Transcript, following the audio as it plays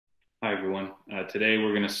Hi, everyone. Today we're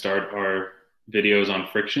going to start our videos on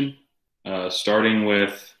friction, starting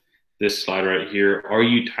with this slide right here. Are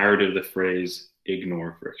you tired of the phrase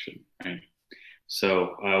ignore friction? Right.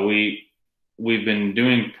 So we've been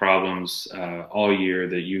doing problems all year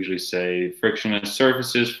that usually say frictionless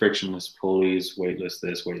surfaces, frictionless pulleys, weightless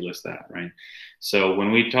this, weightless that, right? So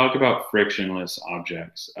when we talk about frictionless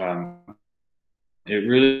objects, it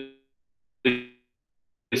really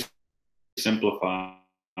simplifies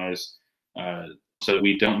so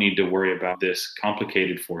we don't need to worry about this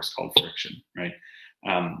complicated force called friction, right?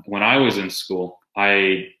 When I was in school,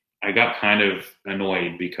 I got kind of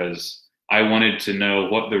annoyed because I wanted to know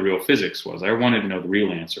what the real physics was. I wanted to know the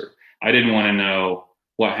real answer. I didn't want to know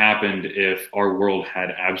what happened if our world had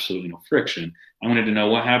absolutely no friction. I wanted to know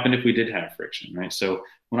what happened if we did have friction, right? So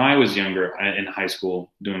when I was younger in high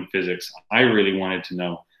school doing physics, I really wanted to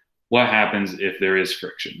know what happens if there is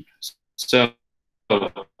friction. So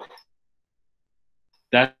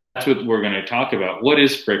that's what we're going to talk about. What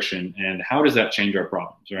is friction and how does that change our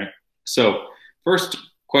problems, right? So, first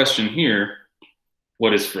question here,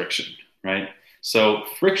 what is friction, right? So,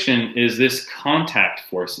 friction is this contact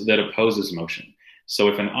force that opposes motion. So,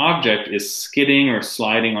 if an object is skidding or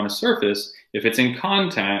sliding on a surface, if it's in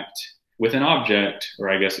contact with an object, or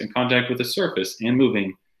I guess in contact with a surface and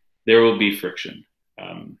moving, there will be friction.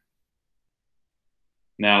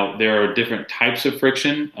 Now, there are different types of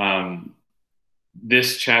friction.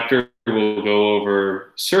 This chapter will go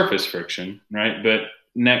over surface friction, right? But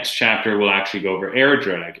next chapter will actually go over air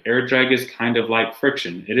drag. Air drag is kind of like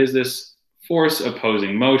friction. It is this force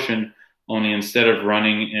opposing motion, only instead of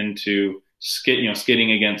running into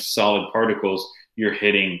skidding against solid particles, you're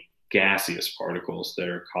hitting gaseous particles that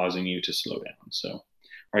are causing you to slow down. So,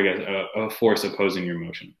 or I guess a force opposing your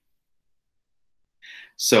motion.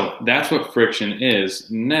 So that's what friction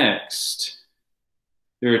is. Next,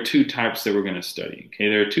 there are two types that we're going to study. Okay,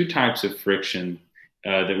 there are two types of friction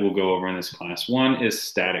that we'll go over in this class. One is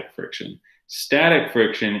static friction. Static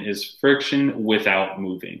friction is friction without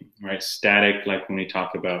moving, right? Static, like when we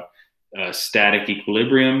talk about static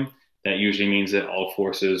equilibrium, that usually means that all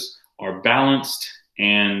forces are balanced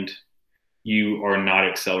and you are not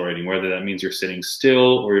accelerating, whether that means you're sitting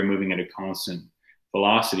still or you're moving at a constant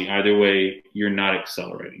velocity. Either way, you're not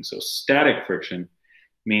accelerating. So static friction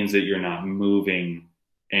means that you're not moving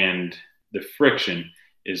and the friction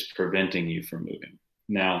is preventing you from moving.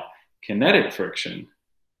 Now, kinetic friction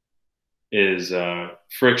is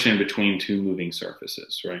friction between two moving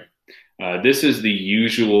surfaces, right? This is the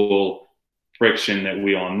usual friction that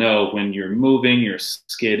we all know. When you're moving, you're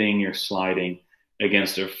skidding, you're sliding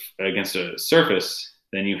against a surface,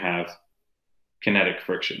 then you have kinetic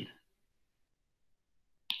friction.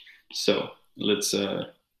 So let's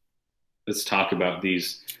talk about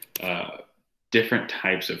these different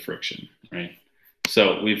types of friction, right?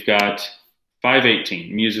 So we've got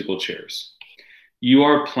 518, musical chairs. You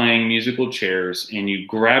are playing musical chairs and you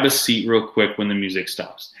grab a seat real quick when the music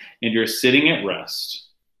stops and you're sitting at rest.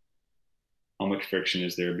 How much friction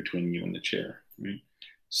is there between you and the chair, right?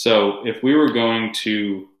 So if we were going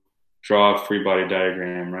to draw a free body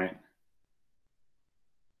diagram, right?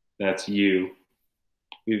 That's U.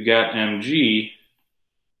 We've got mg.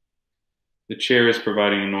 The chair is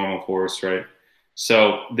providing a normal force, right?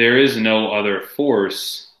 So there is no other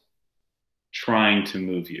force trying to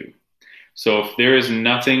move you. So if there is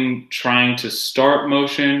nothing trying to start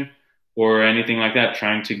motion or anything like that,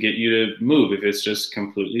 trying to get you to move, if it's just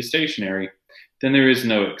completely stationary, then there is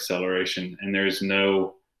no acceleration and there's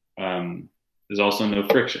also no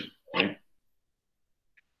friction, right?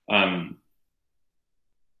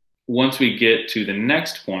 Once we get to the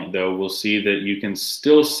next point, though, we'll see that you can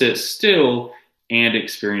still sit still and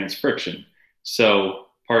experience friction. So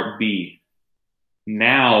part B,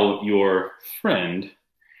 now your friend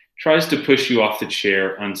tries to push you off the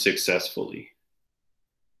chair unsuccessfully.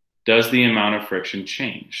 Does the amount of friction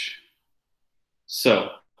change?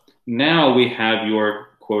 So now we have your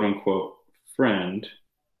quote unquote friend,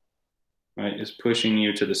 right, is pushing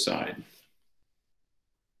you to the side.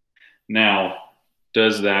 Now,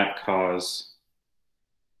 does that cause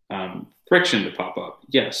friction to pop up?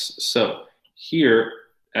 Yes. So here,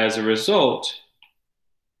 as a result,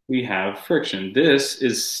 we have friction. This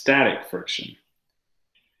is static friction.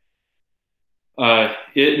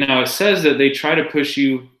 It says that they try to push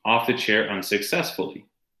you off the chair unsuccessfully.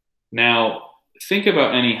 Now, think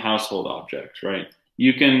about any household object, right?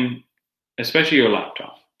 You can, especially your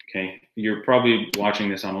laptop, okay? You're probably watching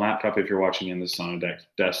this on a laptop. If you're watching this on a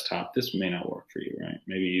desktop, this may not work for you, right?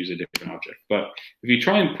 Maybe use a different object. But if you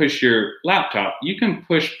try and push your laptop, you can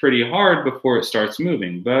push pretty hard before it starts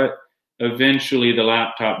moving. But eventually the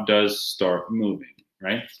laptop does start moving,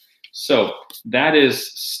 right? So that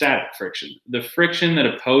is static friction, the friction that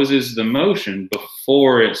opposes the motion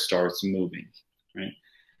before it starts moving, right?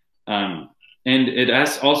 And it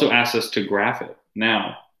also asks us to graph it.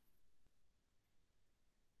 Now,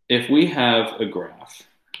 if we have a graph,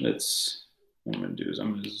 what I'm going to do is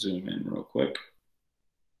I'm going to zoom in real quick.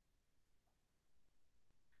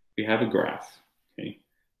 We have a graph, okay?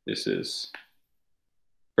 This is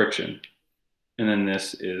friction, and then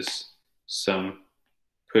this is some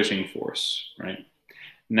pushing force, right?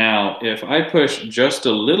 Now, if I push just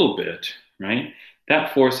a little bit, right,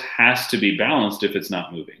 that force has to be balanced if it's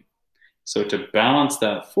not moving. So to balance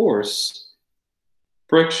that force,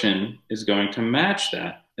 friction is going to match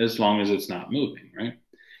that as long as it's not moving, right?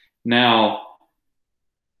 Now,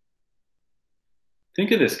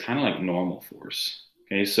 think of this kind of like normal force.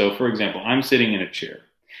 Okay, so for example, I'm sitting in a chair.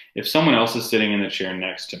 If someone else is sitting in the chair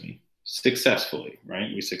next to me, successfully,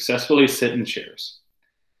 right? We successfully sit in chairs.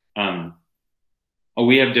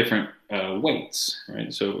 We have different weights,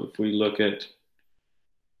 right? So if we look at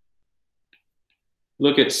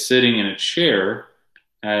sitting in a chair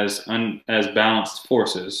as balanced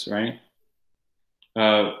forces, right?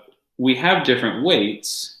 We have different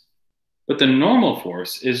weights, but the normal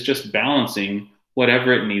force is just balancing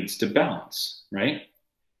whatever it needs to balance, right?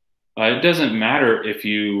 It doesn't matter if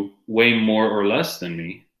you weigh more or less than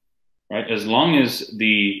me, right? As long as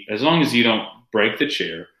you don't break the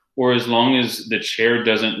chair, or as long as the chair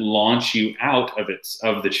doesn't launch you out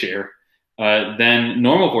of the chair, then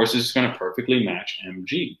normal force is going to perfectly match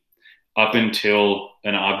mg up until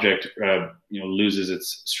an object loses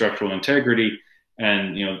its structural integrity,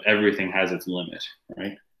 and everything has its limit,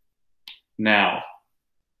 right? Now,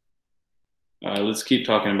 let's keep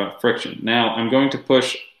talking about friction. Now, I'm going to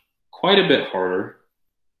push quite a bit harder,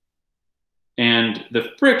 and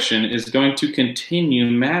the friction is going to continue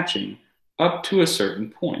matching up to a certain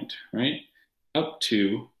point, right? Up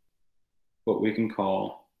to what we can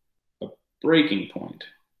call a breaking point.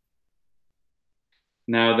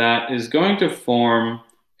 Now, that is going to form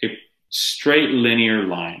a straight linear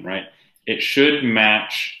line, right? It should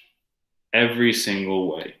match every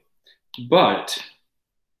single way. But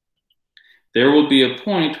there will be a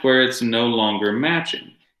point where it's no longer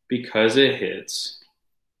matching because it hits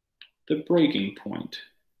the breaking point.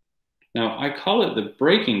 Now, I call it the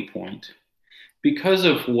breaking point because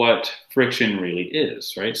of what friction really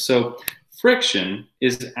is, right? So friction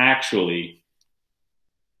is actually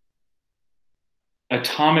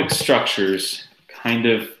atomic structures kind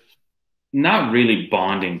of not really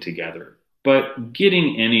bonding together, but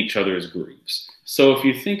getting in each other's grooves. So if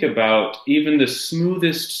you think about even the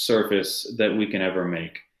smoothest surface that we can ever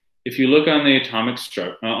make, if you look on the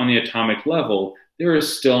atomic level, there are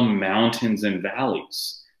still mountains and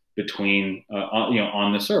valleys between,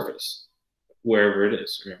 on the surface, wherever it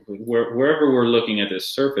is, wherever we're looking at this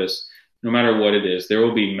surface, no matter what it is, there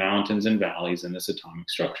will be mountains and valleys in this atomic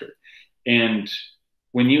structure. And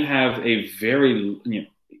when you have a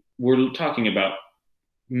we're talking about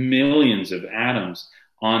millions of atoms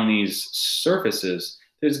on these surfaces,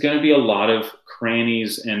 there's going to be a lot of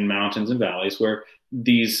crannies and mountains and valleys where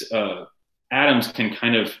these atoms can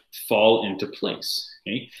kind of fall into place.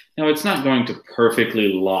 Okay? Now, it's not going to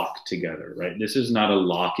perfectly lock together, right? This is not a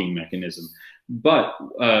locking mechanism. But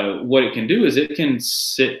what it can do is it can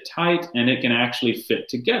sit tight and it can actually fit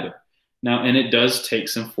together. Now, and it does take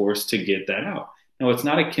some force to get that out. Now, it's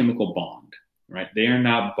not a chemical bond, right? They are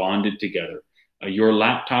not bonded together. Your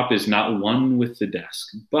laptop is not one with the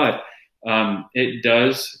desk, but it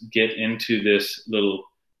does get into this little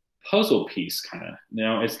puzzle piece kind of.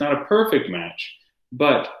 Now, it's not a perfect match,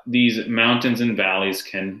 but these mountains and valleys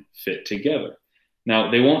can fit together.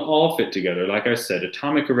 Now, they won't all fit together. Like I said,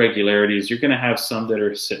 atomic irregularities, you're going to have some that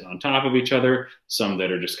are sitting on top of each other, some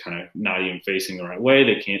that are just kind of not even facing the right way.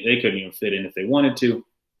 They couldn't even fit in if they wanted to.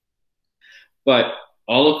 But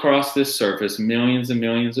all across this surface, millions and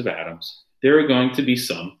millions of atoms, there are going to be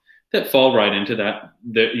some that fall right into that,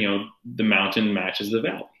 the mountain matches the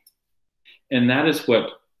valley. And that is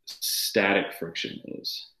what static friction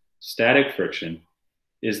is. Static friction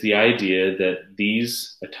is the idea that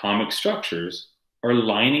these atomic structures are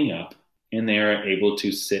lining up and they are able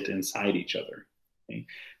to sit inside each other. Okay?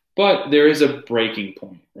 But there is a breaking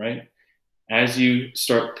point, right? As you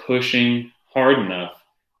start pushing hard enough,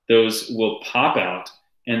 those will pop out,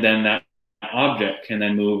 and then that object can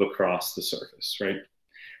then move across the surface, right?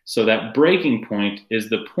 So that breaking point is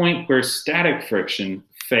the point where static friction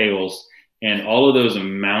fails, and all of those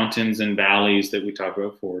mountains and valleys that we talked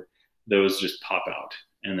about before, those just pop out,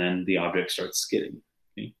 and then the object starts skidding.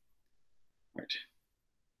 Okay? Right.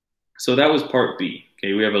 So that was part B.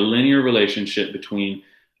 Okay, we have a linear relationship between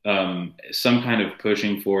some kind of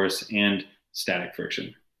pushing force and static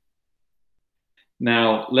friction.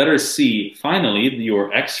 Now, letter C, finally,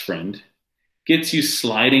 your X friend gets you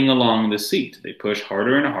sliding along the seat. They push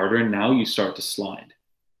harder and harder, and now you start to slide.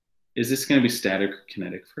 Is this going to be static or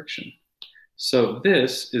kinetic friction? So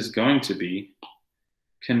this is going to be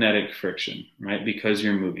kinetic friction, right? Because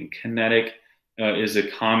you're moving. Kinetic is a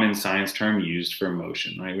common science term used for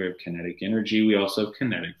motion, right? We have kinetic energy. We also have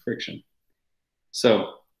kinetic friction.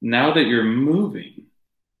 So now that you're moving,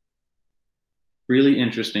 really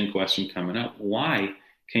interesting question coming up. Why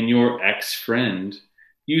can your ex friend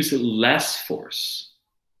use less force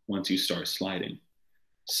once you start sliding?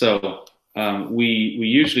 So we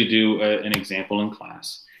usually do an example in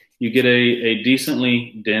class. You get a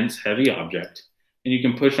decently dense, heavy object, and you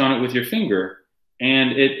can push on it with your finger,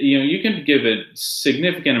 and you can give a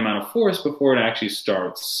significant amount of force before it actually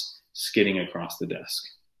starts skidding across the desk.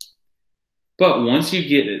 But once you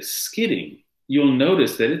get it skidding, you'll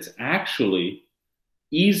notice that it's actually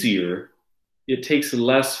easier. It takes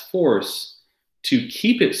less force to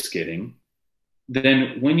keep it skidding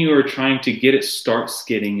than when you are trying to get it start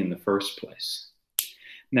skidding in the first place.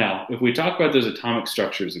 Now, if we talk about those atomic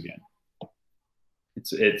structures again,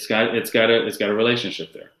 it's got a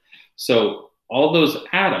relationship there. So all those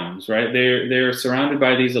atoms, right? They're surrounded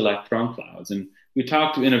by these electron clouds, and we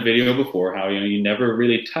talked in a video before how you never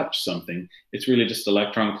really touch something. It's really just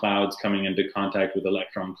electron clouds coming into contact with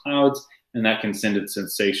electron clouds, and that can send a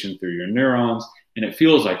sensation through your neurons, and it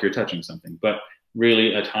feels like you're touching something. But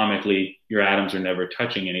really, atomically, your atoms are never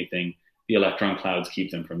touching anything. The electron clouds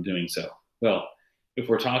keep them from doing so. Well, if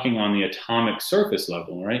we're talking on the atomic surface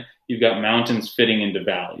level, right, you've got mountains fitting into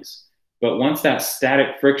valleys. But once that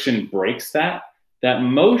static friction breaks that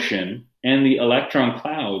motion and the electron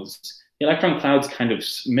clouds kind of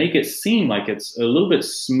make it seem like it's a little bit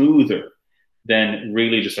smoother than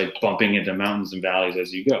really just like bumping into mountains and valleys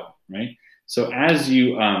as you go, right? So as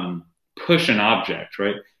you push an object,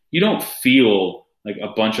 right, you don't feel like a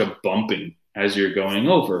bunch of bumping as you're going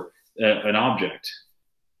over an object.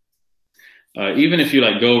 Even if you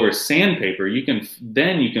go over sandpaper, you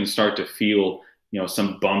can start to feel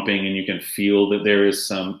some bumping, and you can feel that there is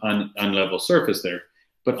some unlevel surface there.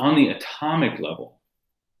 But on the atomic level,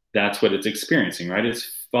 that's what it's experiencing, right?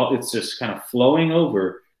 It's just kind of flowing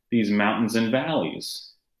over these mountains and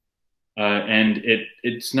valleys, and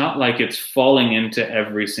it's not like it's falling into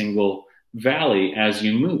every single valley as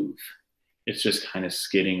you move. It's just kind of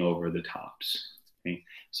skidding over the tops. Okay?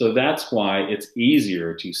 So that's why it's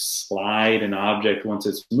easier to slide an object once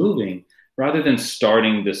it's moving rather than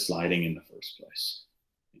starting the sliding in the first place.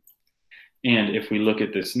 And if we look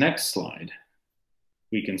at this next slide,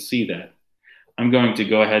 we can see that. I'm going to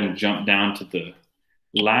go ahead and jump down to the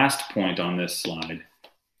last point on this slide,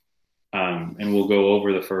 and we'll go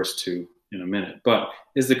over the first two in a minute. But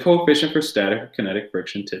is the coefficient for static or kinetic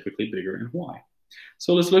friction typically bigger, and why?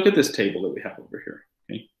 So let's look at this table that we have over here.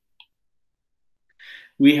 Okay?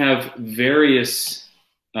 We have various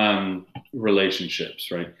relationships,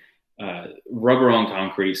 right? Rubber on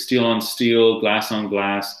concrete, steel on steel, glass on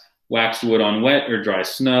glass, waxed wood on wet or dry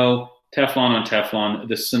snow, Teflon on Teflon,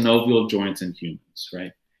 the synovial joints in humans,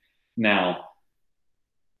 right? Now,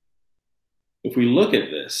 if we look at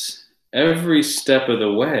this, every step of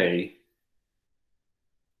the way,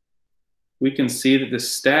 we can see that the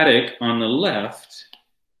static on the left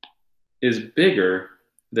is bigger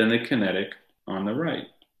than the kinetic on the right,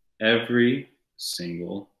 every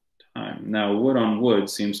single time. Now, wood on wood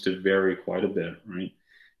seems to vary quite a bit, right?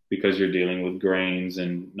 Because you're dealing with grains,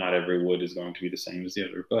 and not every wood is going to be the same as the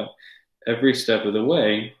other. But every step of the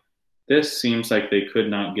way, this seems like they could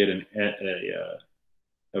not get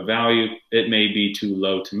a value. It may be too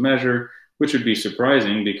low to measure, which would be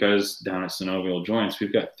surprising because down at synovial joints,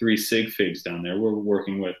 we've got 3 sig figs down there. We're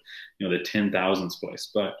working with the 10,000ths place.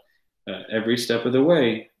 But every step of the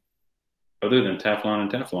way, other than Teflon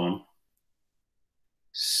and Teflon,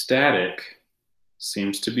 static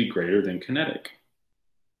seems to be greater than kinetic.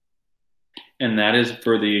 And that is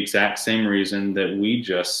for the exact same reason that we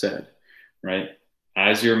just said, right?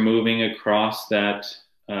 As you're moving across those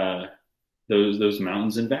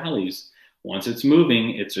mountains and valleys, once it's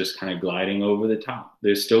moving, it's just kind of gliding over the top.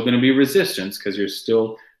 There's still going to be resistance because you're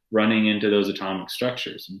still running into those atomic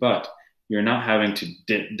structures, but you're not having to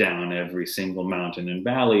dip down every single mountain and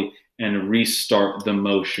valley and restart the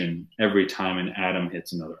motion every time an atom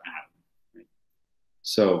hits another atom. Right?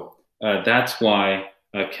 So that's why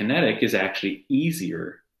kinetic is actually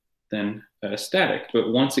easier than static. But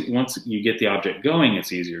once you get the object going,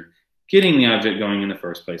 it's easier. Getting the object going in the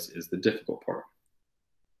first place is the difficult part.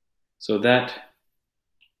 So that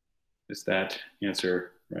is that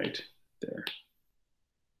answer right there.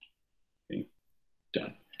 Okay,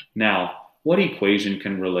 done. Now, what equation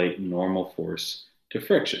can relate normal force to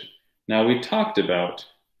friction? Now, we talked about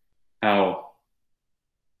how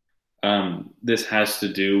this has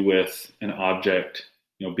to do with an object,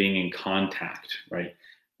 being in contact, right?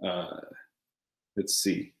 Uh, let's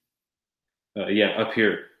see. Yeah, up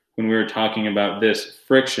here, when we were talking about this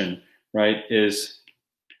friction, right, is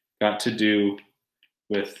got to do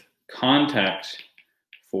with contact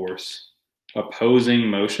force opposing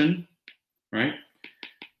motion, right?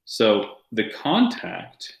 So the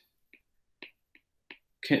contact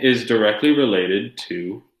is directly related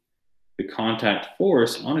to the contact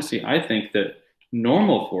force. Honestly, I think that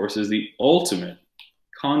normal force is the ultimate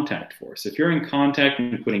contact force. If you're in contact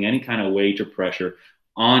and putting any kind of weight or pressure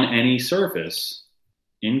on any surface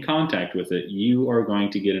in contact with it, you are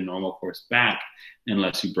going to get a normal force back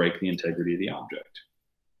unless you break the integrity of the object.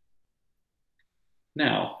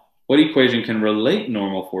 Now, what equation can relate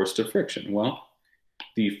normal force to friction? Well,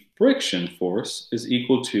 the friction force is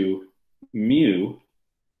equal to mu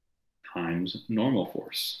times normal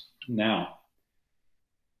force. Now,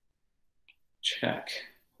 check.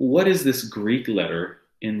 What is this Greek letter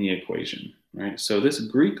in the equation? Right? So this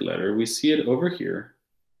Greek letter, we see it over here.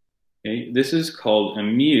 Okay? This is called a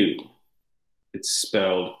mu. It's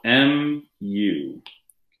spelled M-U.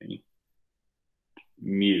 Okay?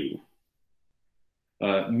 Mu.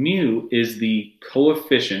 Mu is the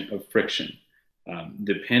coefficient of friction.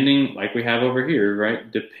 Depending, like we have over here,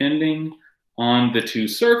 right? Depending on the two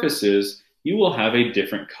surfaces, you will have a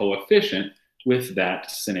different coefficient with that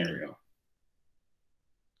scenario.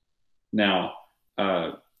 Now,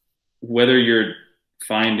 whether you're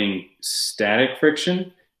finding static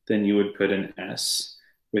friction, then you would put an S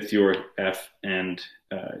with your F and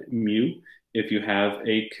mu. If you have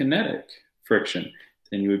a kinetic friction,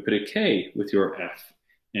 then you would put a K with your F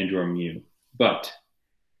and your mu. But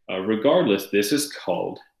regardless, this is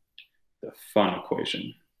called the fun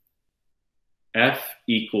equation. F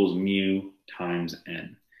equals mu times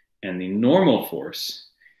N. And the normal force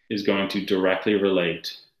is going to directly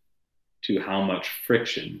relate to how much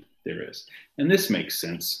friction there is. And this makes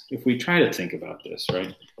sense if we try to think about this,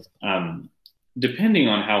 right? Depending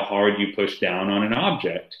on how hard you push down on an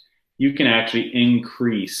object, you can actually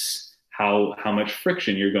increase how much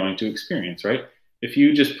friction you're going to experience, right? If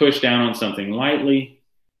you just push down on something lightly,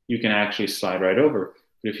 you can actually slide right over.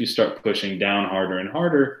 But if you start pushing down harder and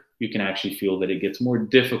harder, you can actually feel that it gets more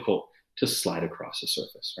difficult to slide across a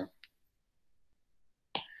surface, right?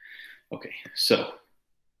 Okay, so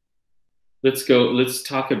let's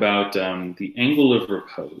talk about the angle of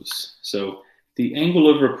repose. So the angle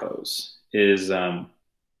of repose is, well,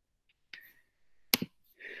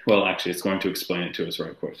 actually, it's going to explain it to us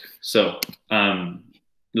right quick. So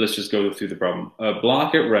let's just go through the problem. A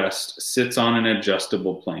block at rest sits on an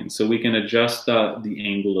adjustable plane. So we can adjust the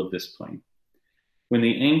angle of this plane. When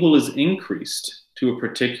the angle is increased to a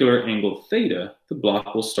particular angle theta, the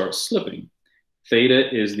block will start slipping.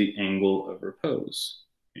 Theta is the angle of repose.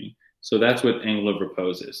 Okay? So that's what angle of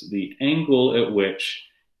repose is. The angle at which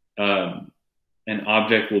an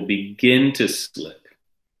object will begin to slip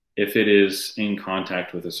if it is in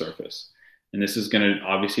contact with a surface. And this is going to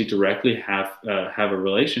obviously directly have a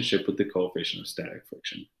relationship with the coefficient of static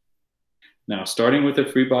friction. Now, starting with a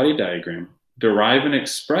free body diagram, derive an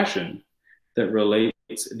expression that relates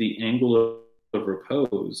the angle of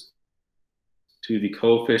repose to the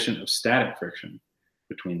coefficient of static friction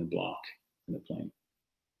between the block and the plane.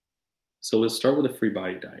 So let's start with a free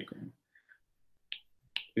body diagram.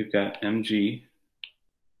 We've got mg,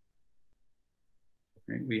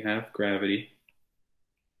 right? We have gravity.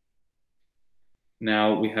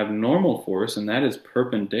 Now we have normal force, and that is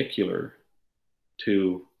perpendicular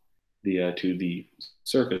to the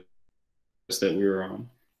surface that we were on.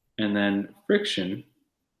 And then friction,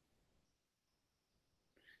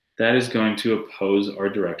 that is going to oppose our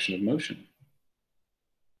direction of motion.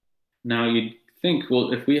 Now you'd think,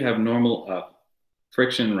 well, if we have normal up,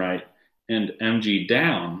 friction right, and mg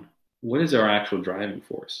down, what is our actual driving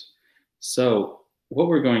force? So what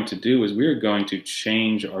we're going to do is we're going to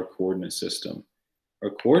change our coordinate system.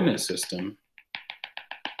 Our coordinate system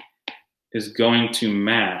is going to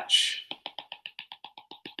match,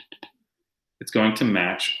 it's going to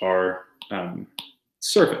match our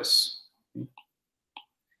surface.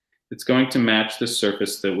 It's going to match the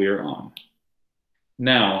surface that we are on.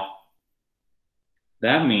 Now,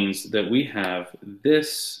 that means that we have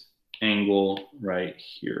this angle right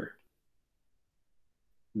here.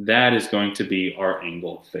 That is going to be our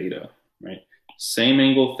angle theta, right? Same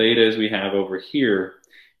angle theta as we have over here.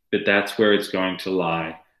 but that's where it's going to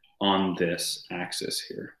lie on this axis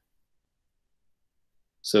here.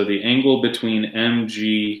 So the angle between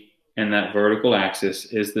MG and that vertical axis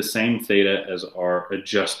is the same theta as our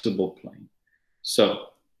adjustable plane. So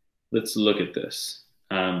let's look at this.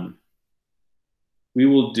 We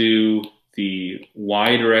will do the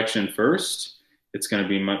y direction first. It's going to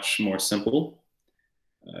be much more simple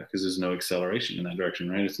because there's no acceleration in that direction,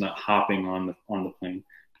 right? It's not hopping on the plane.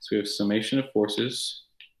 So we have summation of forces.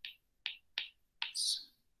 Let's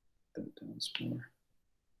put that down some more.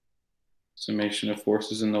 Summation of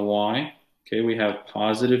forces in the y. Okay, we have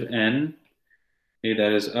positive n. Okay,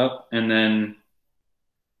 that is up, and then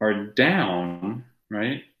our down,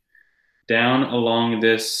 right? Down along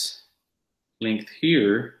this length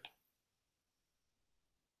here,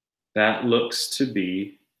 that looks to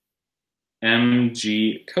be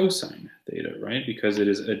mg cosine theta, right? Because it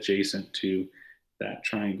is adjacent to that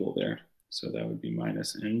triangle there. So that would be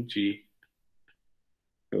minus mg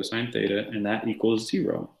cosine theta, and that equals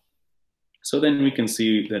 0. So then we can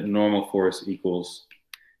see that normal force equals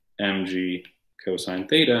mg cosine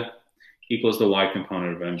theta equals the y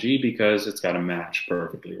component of mg because it's got to match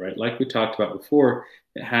perfectly, right? Like we talked about before,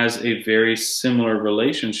 it has a very similar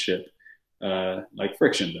relationship like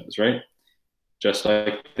friction does, right? Just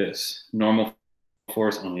like this. Normal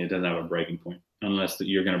force, only it doesn't have a breaking point unless that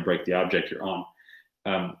you're going to break the object you're on.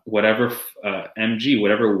 Whatever mg,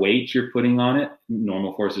 whatever weight you're putting on it,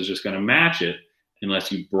 normal force is just going to match it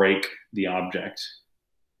unless you break the object.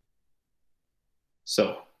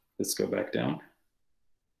 So let's go back down.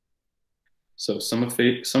 So sum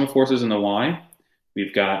of forces in the y,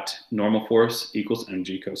 we've got normal force equals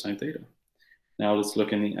mg cosine theta. Now let's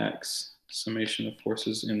look in the x. Summation of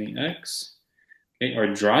forces in the x. Okay, our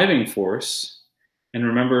driving force, and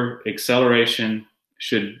remember, acceleration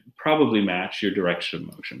should probably match your direction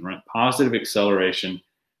of motion, right? Positive acceleration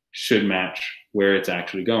should match where it's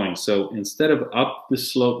actually going. So instead of up the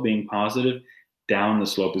slope being positive, down the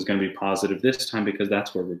slope is going to be positive this time because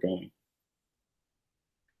that's where we're going.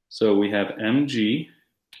 So we have mg.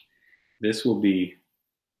 This will be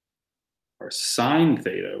our sine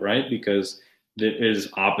theta, right? Because it is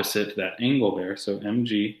opposite that angle there. So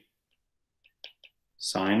mg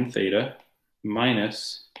sine theta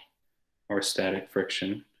minus our static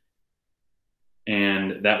friction.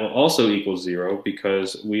 And that will also equal 0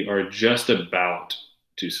 because we are just about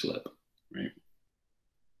to slip, right?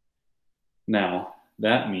 Now,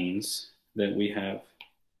 that means that we have,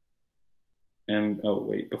 oh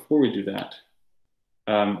wait, before we do that,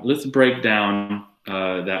 let's break down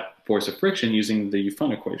that force of friction using the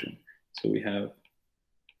Euphon equation. So we have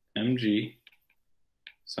mg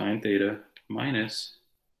sine theta minus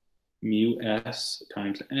mu s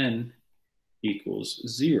times n equals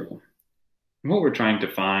 0. And what we're trying to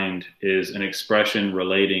find is an expression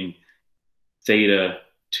relating theta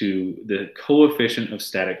to the coefficient of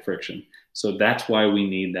static friction. So that's why we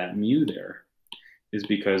need that mu there, is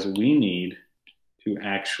because we need to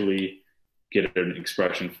actually get an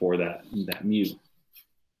expression for that mu.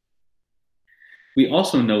 We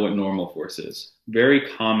also know what normal force is. Very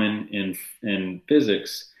common in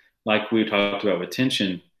physics, like we talked about with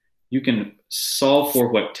tension. You can solve for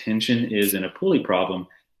what tension is in a pulley problem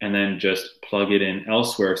and then just plug it in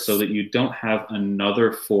elsewhere so that you don't have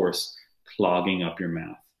another force clogging up your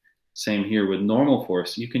math. Same here with normal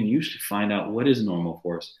force. You can usually find out what is normal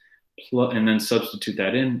force and then substitute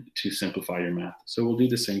that in to simplify your math. So we'll do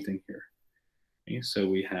the same thing here. Okay, so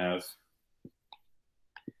we have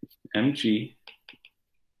mg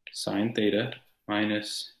sine theta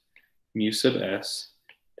minus mu sub s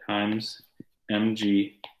times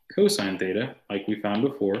mg cosine theta, like we found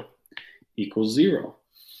before, equals 0.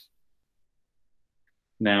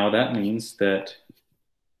 Now that means that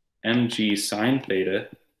mg sine theta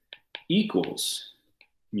equals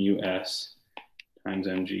mu s times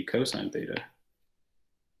mg cosine theta.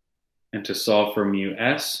 And to solve for mu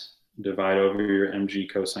s, divide over your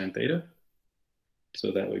mg cosine theta.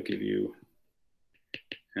 So that would give you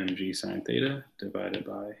mg sine theta divided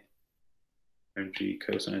by mg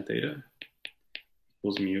cosine theta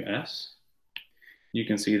equals mu s. You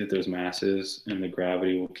can see that those masses and the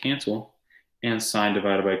gravity will cancel, and sine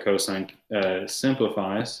divided by cosine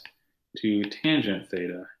simplifies to tangent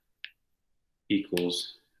theta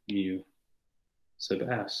equals mu sub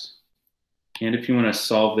s. And if you want to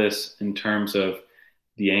solve this in terms of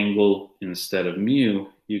the angle instead of mu,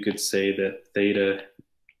 you could say that theta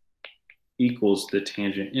equals the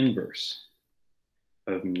tangent inverse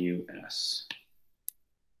of mu s.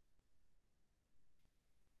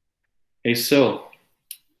 Okay, so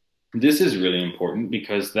this is really important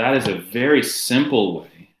because that is a very simple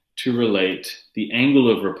way to relate the angle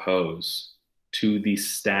of repose to the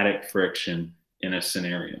static friction in a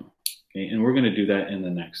scenario. Okay, and we're going to do that in the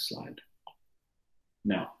next slide.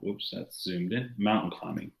 Now, whoops, that's zoomed in. Mountain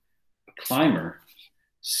climbing. A climber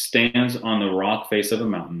stands on the rock face of a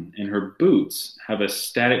mountain, and her boots have a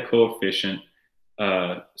static friction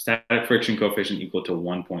coefficient equal to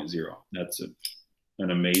 1.0. That's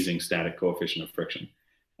an amazing static coefficient of friction.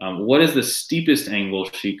 What is the steepest angle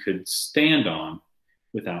she could stand on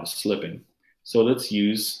without slipping? So let's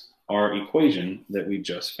use our equation that we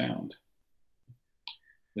just found.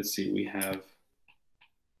 Let's see, we have,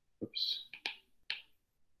 oops,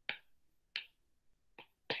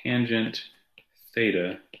 tangent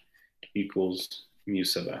theta equals mu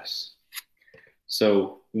sub s.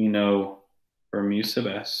 So we know for mu sub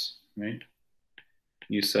s, right?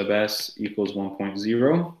 Mu sub s equals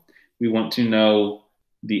 1.0. We want to know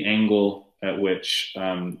the angle at which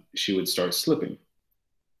she would start slipping,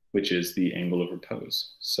 which is the angle of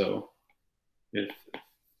repose. So if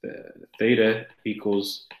the theta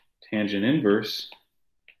equals tangent inverse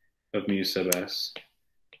of mu sub s,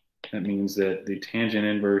 that means that the tangent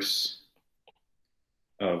inverse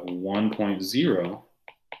of 1.0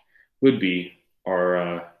 would be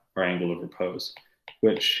our angle of repose,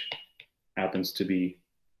 which happens to be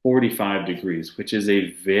 45 degrees, which is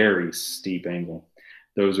a very steep angle.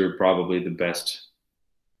 Those are probably the best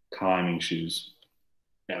climbing shoes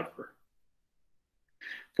ever.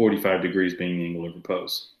 45 degrees being the angle of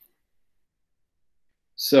repose.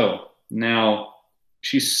 So now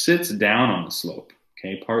she sits down on the slope.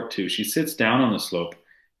 Okay, part 2. She sits down on the slope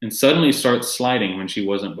and suddenly starts sliding when she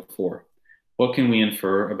wasn't before. What can we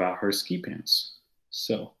infer about her ski pants?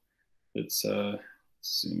 So let's zoom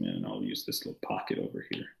in, and I'll use this little pocket over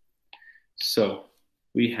here. So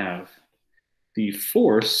we have the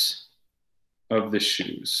force of the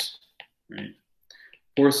shoes, right?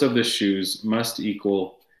 Force of the shoes must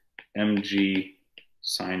equal mg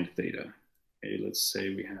sine theta. Okay, let's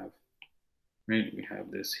say we have, right, we have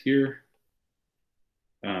this here.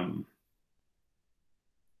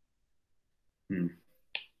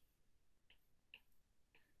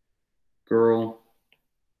 Girl,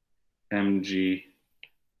 mg,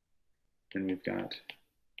 and we've got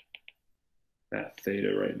that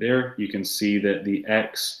theta right there. You can see that the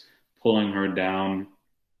x pulling her down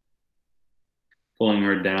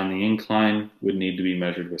the incline would need to be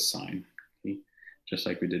measured with sine, okay? Just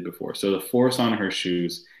like we did before. So the force on her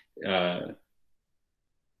shoes, I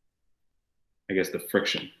guess the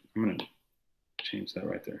friction, I'm going to change that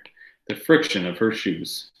right there. The friction of her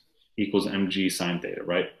shoes equals mg sine theta,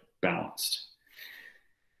 right? Balanced.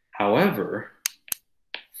 However,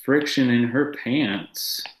 friction in her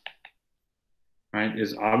pants, right,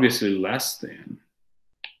 is obviously less than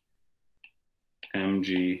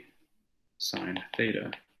mg sine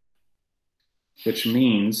theta, which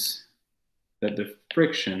means that the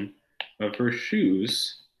friction of her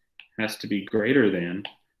shoes has to be greater than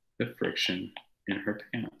the friction in her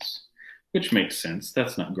pants, which makes sense.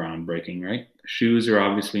 That's not groundbreaking, right? Shoes are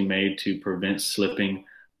obviously made to prevent slipping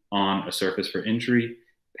on a surface for injury.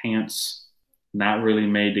 Pants, not really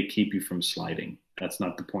made to keep you from sliding. That's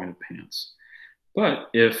not the point of pants. But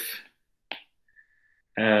if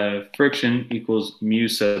friction equals mu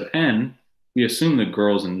sub n, we assume the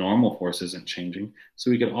girl's normal force isn't changing.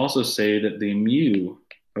 So we could also say that the mu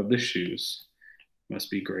of the shoes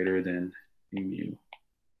must be greater than the mu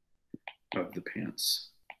of the pants.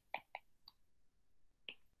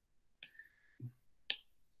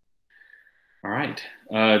 All right,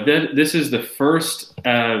 this is the first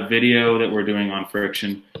video that we're doing on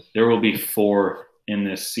friction. There will be 4 in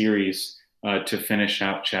this series to finish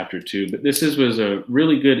out chapter 2, but this was a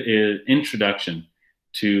really good introduction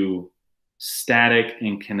to static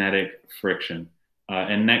and kinetic friction.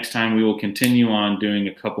 And next time we will continue on doing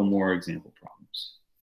a couple more example problems.